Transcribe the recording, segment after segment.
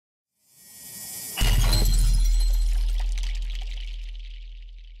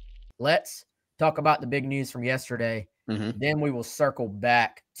let's talk about the big news from yesterday. Mm-hmm. Then we will circle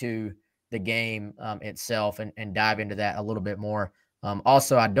back to the game itself and dive into that a little bit more.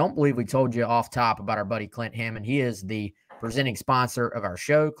 Also, I don't believe we told you off top about our buddy Clint Hammond. He is the presenting sponsor of our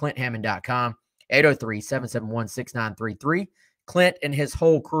show, ClintHammond.com, 803-771-6933. Clint and his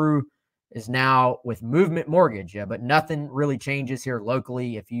whole crew is now with Movement Mortgage, but nothing really changes here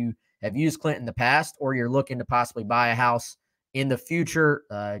locally. If you have used Clint in the past or you're looking to possibly buy a house in the future,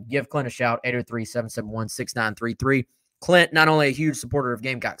 give Clint a shout, 803-771-6933. Clint, not only a huge supporter of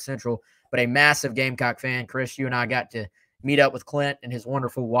Gamecock Central, but a massive Gamecock fan. Chris, you and I got to meet up with Clint and his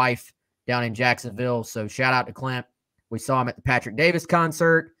wonderful wife down in Jacksonville. So shout out to Clint. We saw him at the Patrick Davis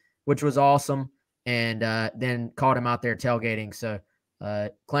concert, which was awesome, and then caught him out there tailgating. So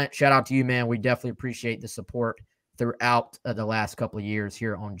Clint, shout out to you, man. We definitely appreciate the support throughout the last couple of years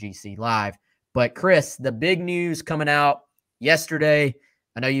here on GC Live. But Chris, the big news coming out yesterday,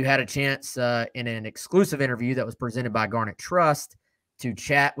 I know you had a chance in an exclusive interview that was presented by Garnet Trust to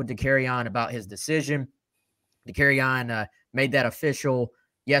chat with Dakereon about his decision. Dakereon made that official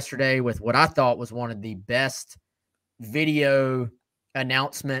yesterday with what I thought was one of the best video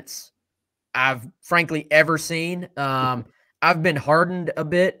announcements I've frankly ever seen. I've been hardened a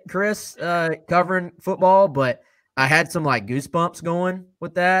bit, Chris, covering football, but I had some like goosebumps going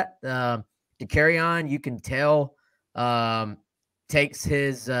with that. Dakereon, you can tell, takes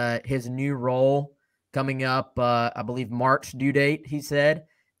his new role coming up, I believe March due date, he said,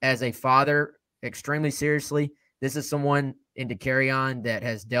 as a father extremely seriously. This is someone in Dakereon that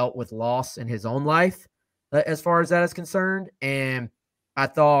has dealt with loss in his own life as far as that is concerned. And I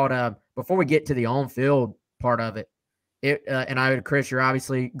thought before we get to the on-field part of it, and Chris, you're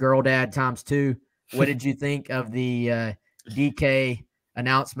obviously girl dad times two. What did you think of the DK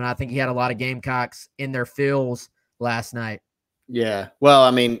announcement? I think he had a lot of Gamecocks in their feels last night. Yeah. Well,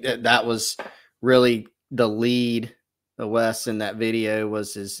 I mean, that was really the lead. Wes in that video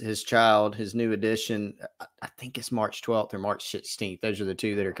was his child, his new addition. I think it's March 12th or March 16th. Those are the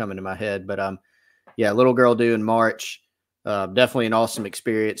two that are coming to my head. But yeah, little girl due in March. Definitely an awesome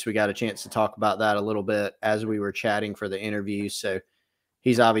experience. We got a chance to talk about that a little bit as we were chatting for the interview. So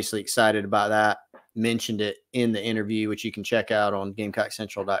he's obviously excited about that. Mentioned it in the interview, which you can check out on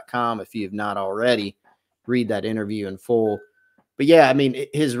GamecockCentral.com if you have not already. Read that interview in full. But yeah, I mean,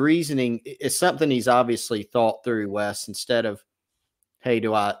 his reasoning is something he's obviously thought through, Wes. Instead of, hey,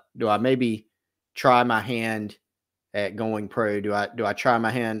 do I maybe try my hand at going pro? Do I try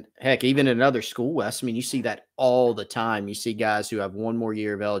my hand? Heck, even in another school, Wes. I mean, you see that all the time. You see guys who have one more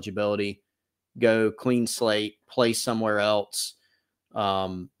year of eligibility go clean slate, play somewhere else.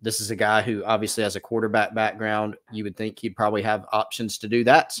 This is a guy who obviously has a quarterback background. You would think he'd probably have options to do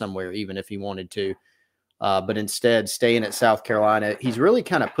that somewhere, even if he wanted to. But instead, staying at South Carolina, he's really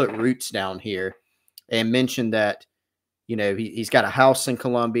kind of put roots down here and mentioned that, you know, he's got a house in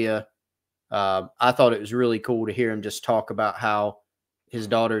Columbia. I thought it was really cool to hear him just talk about how his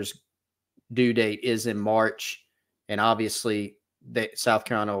daughter's due date is in March. And obviously, that South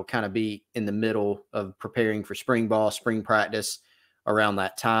Carolina will kind of be in the middle of preparing for spring ball, spring practice around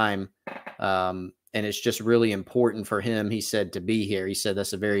that time. And it's just really important for him, he said, to be here. He said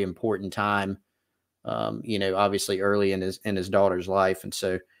that's a very important time. You know, obviously early in his daughter's life. And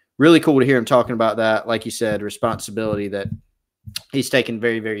so really cool to hear him talking about that. Like you said, responsibility that he's taken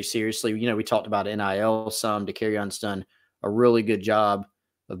very, very seriously. You know, we talked about NIL some. Dakereon's done a really good job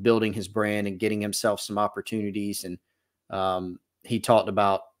of building his brand and getting himself some opportunities. And he talked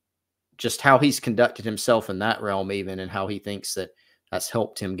about just how he's conducted himself in that realm even, and how he thinks that that's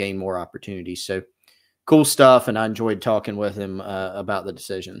helped him gain more opportunities. So cool stuff. And I enjoyed talking with him about the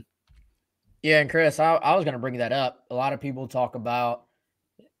decision. Yeah, and Chris, I was going to bring that up. A lot of people talk about,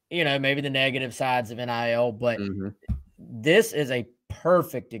 you know, maybe the negative sides of NIL, but this is a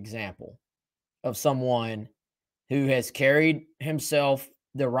perfect example of someone who has carried himself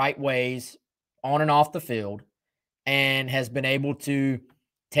the right ways on and off the field and has been able to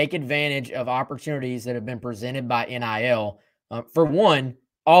take advantage of opportunities that have been presented by NIL. For one,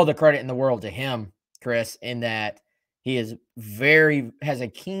 all the credit in the world to him, Chris, in that he has a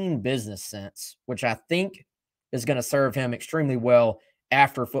keen business sense, which I think is going to serve him extremely well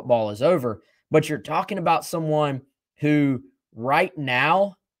after football is over. But you're talking about someone who right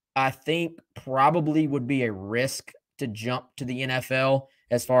now, I think probably would be a risk to jump to the NFL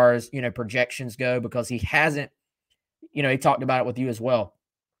as far as, you know, projections go, because he hasn't, you know, he talked about it with you as well.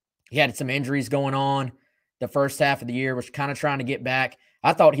 He had some injuries going on the first half of the year, was kind of trying to get back.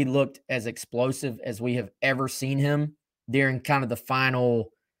 I thought he looked as explosive as we have ever seen him during kind of the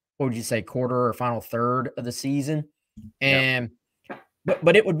final, what would you say, quarter or final third of the season. And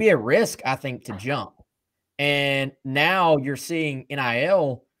But it would be a risk, I think, to jump. And now you're seeing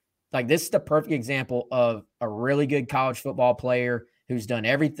NIL, like this is the perfect example of a really good college football player who's done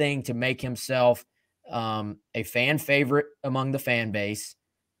everything to make himself a fan favorite among the fan base.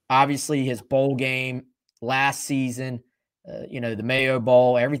 Obviously, his bowl game last season, the Mayo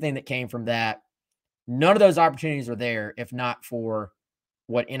Bowl, everything that came from that, none of those opportunities were there if not for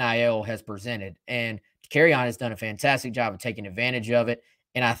what NIL has presented. And Dakereon has done a fantastic job of taking advantage of it.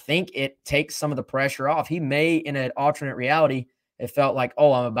 And I think it takes some of the pressure off. He may, in an alternate reality, it felt like,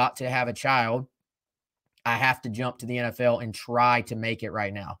 oh, I'm about to have a child. I have to jump to the NFL and try to make it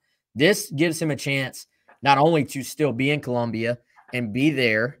right now. This gives him a chance not only to still be in Columbia and be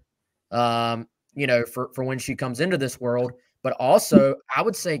there, for when she comes into this world, but also I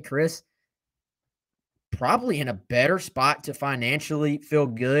would say, Chris, probably in a better spot to financially feel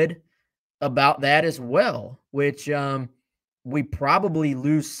good about that as well, which we probably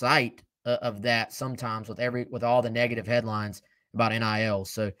lose sight of that sometimes with all the negative headlines about NIL.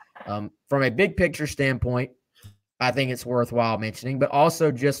 So from a big picture standpoint, I think it's worthwhile mentioning, but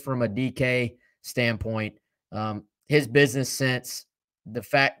also just from a DK standpoint, his business sense,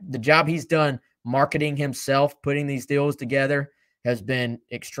 the job he's done marketing himself, putting these deals together has been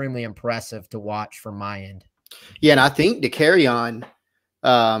extremely impressive to watch from my end. Yeah, and I think Dakereon,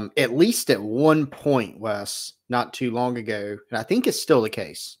 at least at one point, Wes, not too long ago, and I think it's still the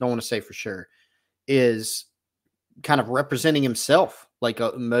case, don't want to say for sure, is kind of representing himself like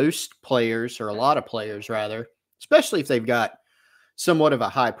most players, or a lot of players rather, especially if they've got somewhat of a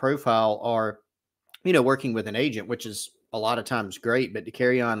high profile, are, working with an agent, which is a lot of times great. But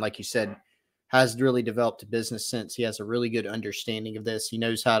Dakereon, like you said, has really developed a business sense. He has a really good understanding of this. He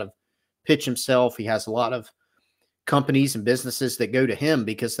knows how to pitch himself. He has a lot of companies and businesses that go to him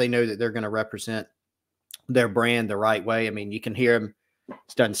because they know that they're going to represent their brand the right way. I mean, you can hear him.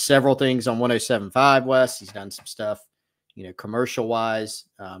 He's done several things on 107.5 West. He's done some stuff, commercial wise.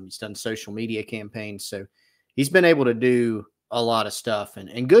 He's done social media campaigns. So he's been able to do a lot of stuff,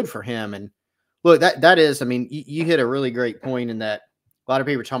 and good for him. And look, that is, I mean, you hit a really great point in that a lot of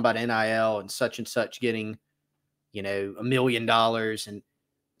people are talking about NIL and such getting, $1 million. And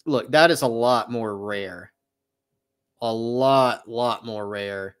look, that is a lot more rare. A lot more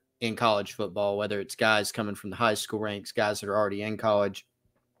rare in college football, whether it's guys coming from the high school ranks, guys that are already in college.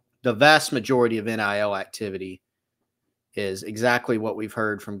 The vast majority of NIL activity is exactly what we've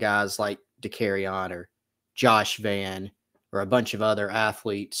heard from guys like Dakereon or Josh Van or a bunch of other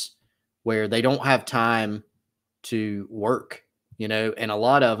athletes, where they don't have time to work, and a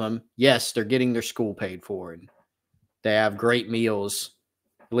lot of them, yes, they're getting their school paid for, and they have great meals.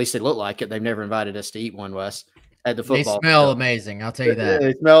 At least they look like it. They've never invited us to eat one, Wes, at the football. They smell amazing. I'll tell you that.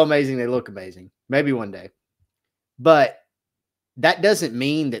 They smell amazing. They look amazing. Maybe one day. But that doesn't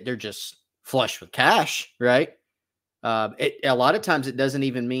mean that they're just flush with cash, right? A lot of times it doesn't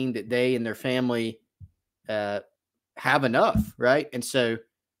even mean that they and their family have enough, right? And so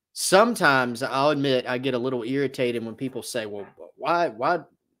sometimes I'll admit I get a little irritated when people say, well, why,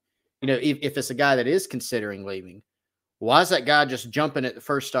 if it's a guy that is considering leaving, why is that guy just jumping at the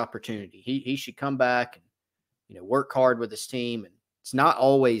first opportunity? He should come back and, work hard with his team. And it's not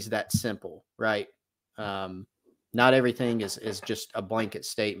always that simple, right? Not everything is just a blanket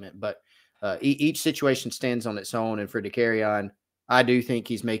statement, but each situation stands on its own. And for Dakereon, I do think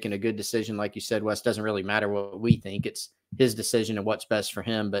he's making a good decision. Like you said, Wes, doesn't really matter what we think. It's his decision and what's best for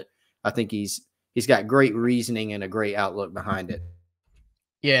him. But I think he's got great reasoning and a great outlook behind it.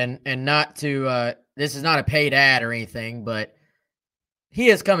 Yeah, and not to this is not a paid ad or anything, but he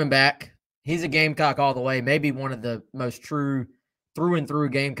is coming back. He's a Gamecock all the way, maybe one of the most true through and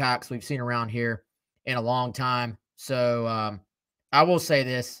through Gamecocks we've seen around here in a long time. So I will say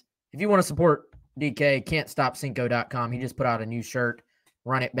this. If you want to support DK, can'tstopcinco.com. He just put out a new shirt,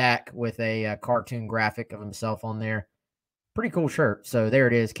 Run It Back, with a cartoon graphic of himself on there. Pretty cool shirt. So there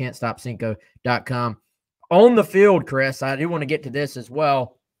it is, can'tstopcinco.com. On the field, Chris, I do want to get to this as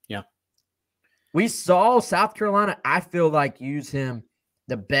well. Yeah. We saw South Carolina, I feel like, use him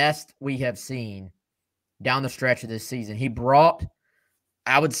the best we have seen down the stretch of this season. He brought,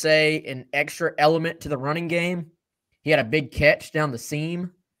 I would say, an extra element to the running game. He had a big catch down the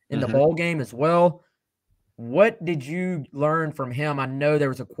seam in the bowl game as well. What did you learn from him? I know there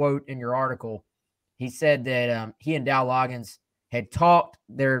was a quote in your article. He said that he and Dow Loggins had talked.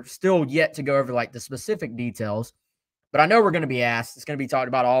 They're still yet to go over like the specific details, but I know we're going to be asked. It's going to be talked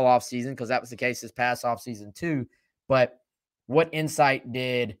about all offseason because that was the case this past offseason too. But what insight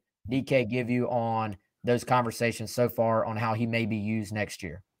did DK give you on those conversations so far on how he may be used next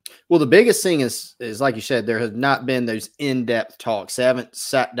year? Well, the biggest thing is like you said, there have not been those in-depth talks. They haven't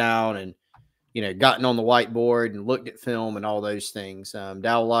sat down and, gotten on the whiteboard and looked at film and all those things.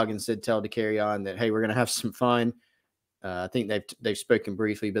 Dow Loggins did tell Dakereon that, hey, we're going to have some fun. I think they've spoken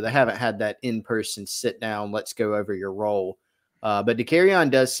briefly, but they haven't had that in-person sit down, let's go over your role. But Dakereon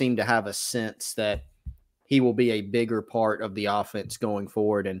does seem to have a sense that he will be a bigger part of the offense going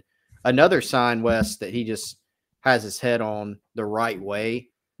forward. And another sign, Wes, that he just has his head on the right way,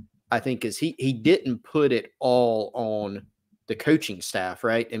 I think, is he didn't put it all on the coaching staff,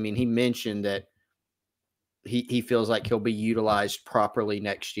 right? I mean, he mentioned that he feels like he'll be utilized properly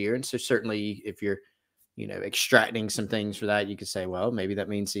next year. And so certainly if you're, extracting some things for that, you could say, well, maybe that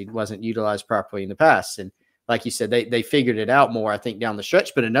means he wasn't utilized properly in the past. And like you said, they figured it out more, I think, down the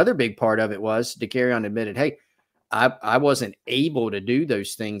stretch. But another big part of it was Dakereon admitted, hey, I wasn't able to do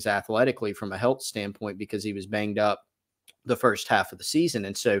those things athletically from a health standpoint because he was banged up the first half of the season.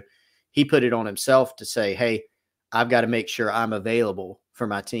 And so he put it on himself to say, hey, I've got to make sure I'm available for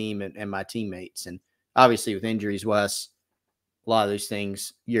my team and my teammates. And obviously with injuries, Wes, a lot of those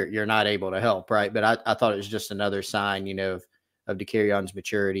things you're not able to help, right? But I thought it was just another sign, of Dakereon's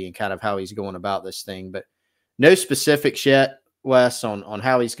maturity and kind of how he's going about this thing. But no specifics yet, Wes, on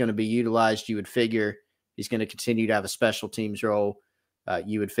how he's going to be utilized. You would figure he's going to continue to have a special teams role.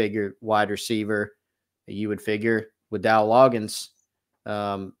 You would figure wide receiver. You would figure with Dow Loggins,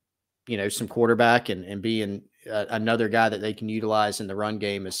 some quarterback and being another guy that they can utilize in the run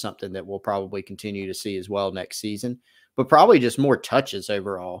game is something that we'll probably continue to see as well next season. But probably just more touches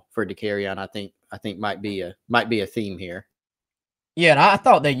overall for Dakereon, I think might be a theme here. Yeah, and I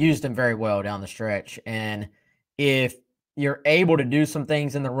thought they used him very well down the stretch. And if you're able to do some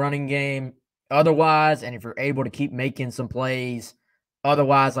things in the running game otherwise, and if you're able to keep making some plays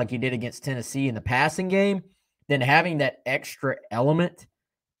otherwise, like you did against Tennessee in the passing game, then having that extra element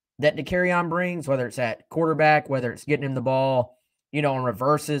that Dakereon brings, whether it's at quarterback, whether it's getting him the ball, on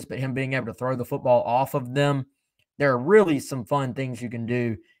reverses, but him being able to throw the football off of them, there are really some fun things you can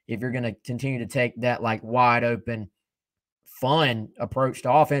do if you're going to continue to take that like wide open, fun approach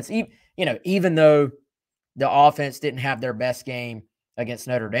to offense. Even though the offense didn't have their best game against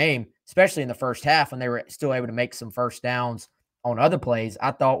Notre Dame, especially in the first half when they were still able to make some first downs on other plays, I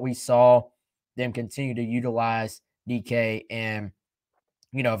thought we saw them continue to utilize DK in,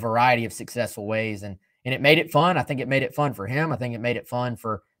 a variety of successful ways. And it made it fun. I think it made it fun for him. I think it made it fun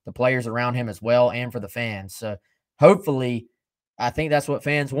for the players around him as well and for the fans. So hopefully, I think that's what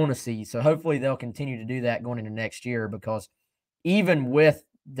fans want to see. So hopefully they'll continue to do that going into next year, because even with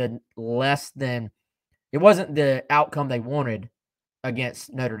the less than, it wasn't the outcome they wanted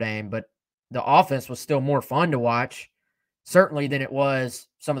against Notre Dame, but the offense was still more fun to watch, certainly, than it was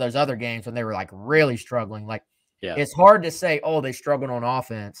some of those other games when they were like really struggling. Like, It's hard to say, oh, they struggled on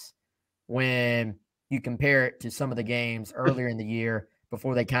offense when you compare it to some of the games earlier in the year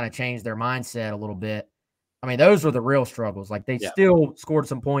before they kind of changed their mindset a little bit. I mean, those were the real struggles. Like, they still scored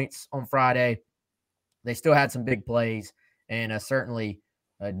some points on Friday. They still had some big plays, and certainly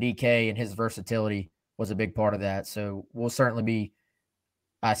DK and his versatility was a big part of that. So we'll certainly be,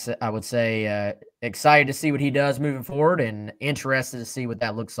 I would say, excited to see what he does moving forward, and interested to see what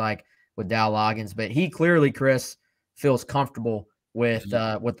that looks like with Dow Loggins. But he clearly, Chris, feels comfortable with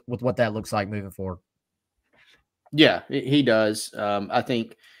what that looks like moving forward. Yeah, he does. I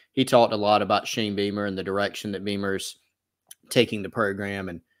think he talked a lot about Shane Beamer and the direction that Beamer's taking the program,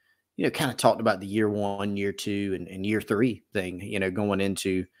 and kind of talked about the year 1, year 2, and year 3 thing. Going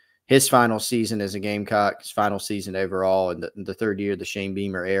into his final season as a Gamecock, his final season overall, and the third year of the Shane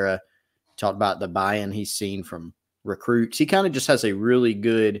Beamer era. Talked about the buy-in he's seen from recruits. He kind of just has a really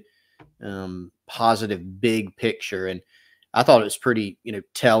good, positive, big picture, and I thought it was pretty,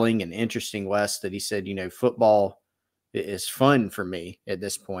 telling and interesting, Wes, that he said, football is fun for me at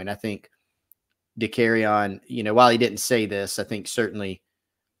this point. I think Dakereon, while he didn't say this, I think certainly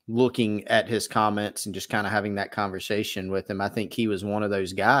looking at his comments and just kind of having that conversation with him, I think he was one of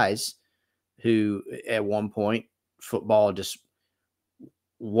those guys who at one point football just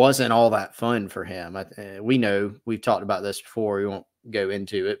wasn't all that fun for him. We know, we've talked about this before, we won't go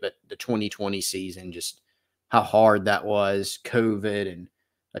into it, but the 2020 season, just how hard that was, COVID and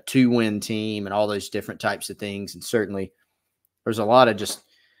a 2-win team and all those different types of things. And certainly there's a lot of just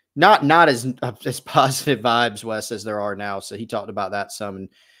not as positive vibes, Wes, as there are now. So he talked about that some, and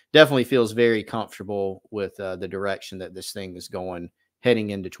definitely feels very comfortable with the direction that this thing is going heading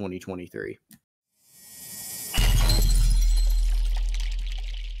into 2023.